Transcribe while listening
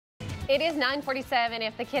It is 9:47.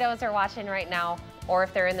 If the kiddos are watching right now, or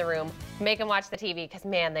if they're in the room, make them watch the TV because,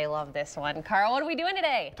 man, they love this one. Carl, what are we doing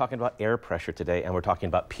today? Talking about air pressure today, and we're talking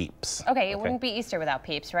about Peeps. Okay, it wouldn't be Easter without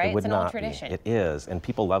Peeps, right? It's an old tradition. It is, and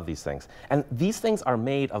people love these things. And these things are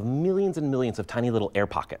made of millions and millions of tiny little air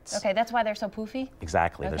pockets. Okay, that's why they're so poofy?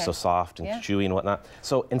 Exactly. Okay. They're so soft and chewy and whatnot.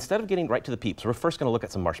 So instead of getting right to the Peeps, we're first going to look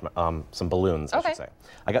at some balloons, I should say.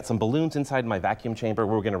 I got some balloons inside my vacuum chamber.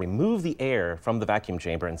 We're going to remove the air from the vacuum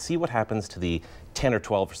chamber and see what happens to the 10 or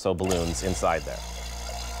 12 or so balloons inside there.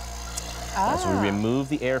 As we remove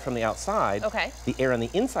the air from the outside, the air on the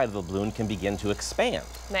inside of the balloon can begin to expand.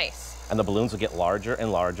 Nice. And the balloons will get larger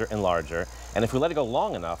and larger and larger. And if we let it go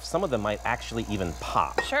long enough, some of them might actually even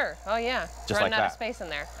pop. Sure. Oh, yeah. Just running like out of space in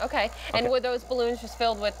there. Okay. And were those balloons just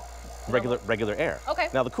filled with regular air? Okay.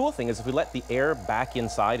 Now, the cool thing is if we let the air back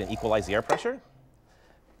inside and equalize the air pressure,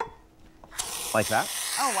 like that.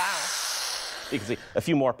 Oh, wow. You can see a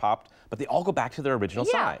few more popped, but they all go back to their original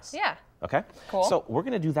size. Yeah. Okay? Cool. So we're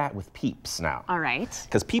going to do that with Peeps now. All right.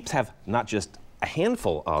 Because Peeps have not just a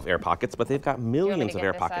handful of air pockets, but they've got millions of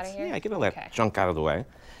air pockets. Yeah, get all that junk out of the way.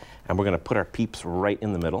 And we're going to put our Peeps right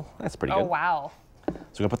in the middle. That's pretty good. Oh, wow. So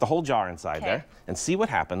we're going to put the whole jar inside there and see what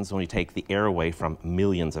happens when we take the air away from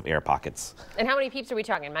millions of air pockets. And how many Peeps are we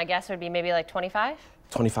talking? My guess would be maybe like 25?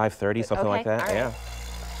 25, 30, something like that. Right. Yeah.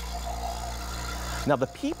 Now, the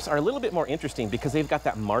Peeps are a little bit more interesting because they've got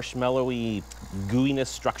that marshmallowy gooiness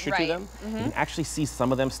structure to them. You can actually see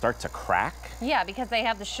some of them start to crack. Yeah, because they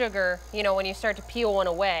have the sugar, you know, when you start to peel one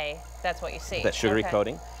away, that's what you see. That sugary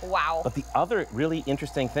coating. Wow. But the other really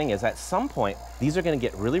interesting thing is at some point, these are going to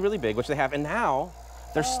get really, really big, which they have, and now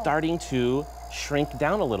they're starting to shrink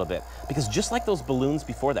down a little bit. Because just like those balloons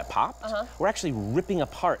before that popped, we're actually ripping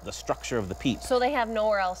apart the structure of the Peeps. So they have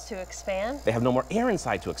nowhere else to expand? They have no more air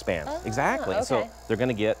inside to expand. Exactly. So they're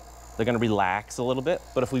going to relax a little bit.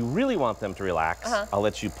 But if we really want them to relax, I'll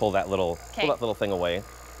let you pull that little thing away.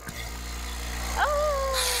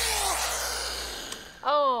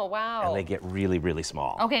 Oh, wow. And they get really, really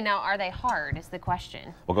small. Okay, now are they hard is the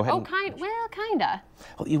question. Well, go ahead. Oh, kinda.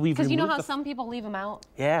 Well, because you know how some people leave them out?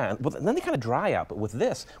 Yeah, well, then they kind of dry out. But with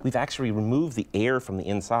this, we've actually removed the air from the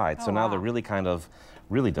inside. So now they're really kind of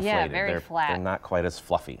deflated. Yeah, very flat. They're not quite as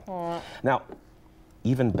fluffy. Now,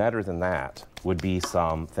 even better than that would be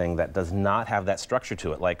something that does not have that structure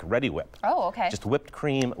to it, like Ready Whip. Oh, okay. Just whipped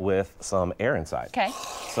cream with some air inside. Okay.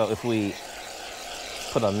 So if we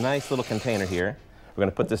put a nice little container here, we're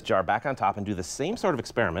going to put this jar back on top and do the same sort of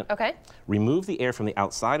experiment. Okay. Remove the air from the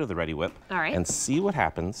outside of the Ready Whip. All right. And see what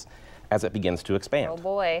happens as it begins to expand. Oh,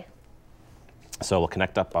 boy. So we'll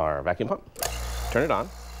connect up our vacuum pump, turn it on.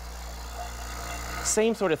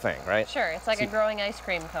 Same sort of thing, right? Sure. It's like a growing ice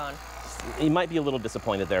cream cone. You might be a little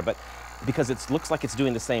disappointed there, but because it looks like it's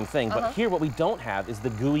doing the same thing. But here what we don't have is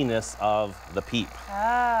the gooiness of the Peep.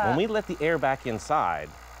 When we let the air back inside,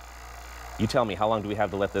 you tell me, how long do we have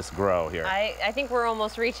to let this grow here? I think we're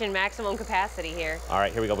almost reaching maximum capacity here. All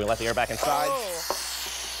right, here we go. We let the air back inside. Oh.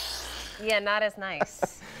 Yeah, not as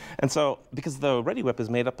nice. And so, because the Ready Whip is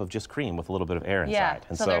made up of just cream with a little bit of air inside. Yeah,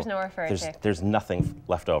 and so there's nowhere for it to. There's nothing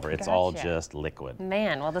left over. It's all just liquid.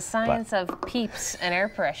 Man, well, the science of Peeps and air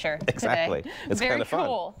pressure Exactly. today. It's kind of fun. Very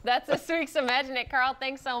cool. That's this week's Imagine It. Carl,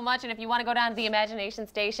 thanks so much. And if you want to go down to the Imagination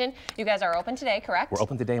Station, you guys are open today, correct? We're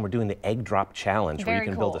open today, and we're doing the egg drop challenge, where you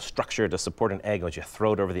can build a structure to support an egg as you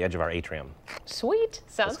throw it over the edge of our atrium. Sweet.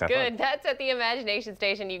 Sounds good. That's at the Imagination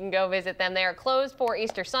Station. You can go visit them. They are closed for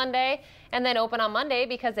Easter Sunday and then open on Monday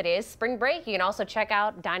because it is spring break. You can also check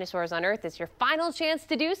out Dinosaurs on Earth. It's your final chance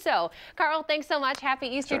to do so. Carl, thanks so much. Happy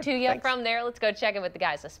Easter to you. From there, let's go check in with the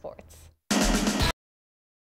guys with sports.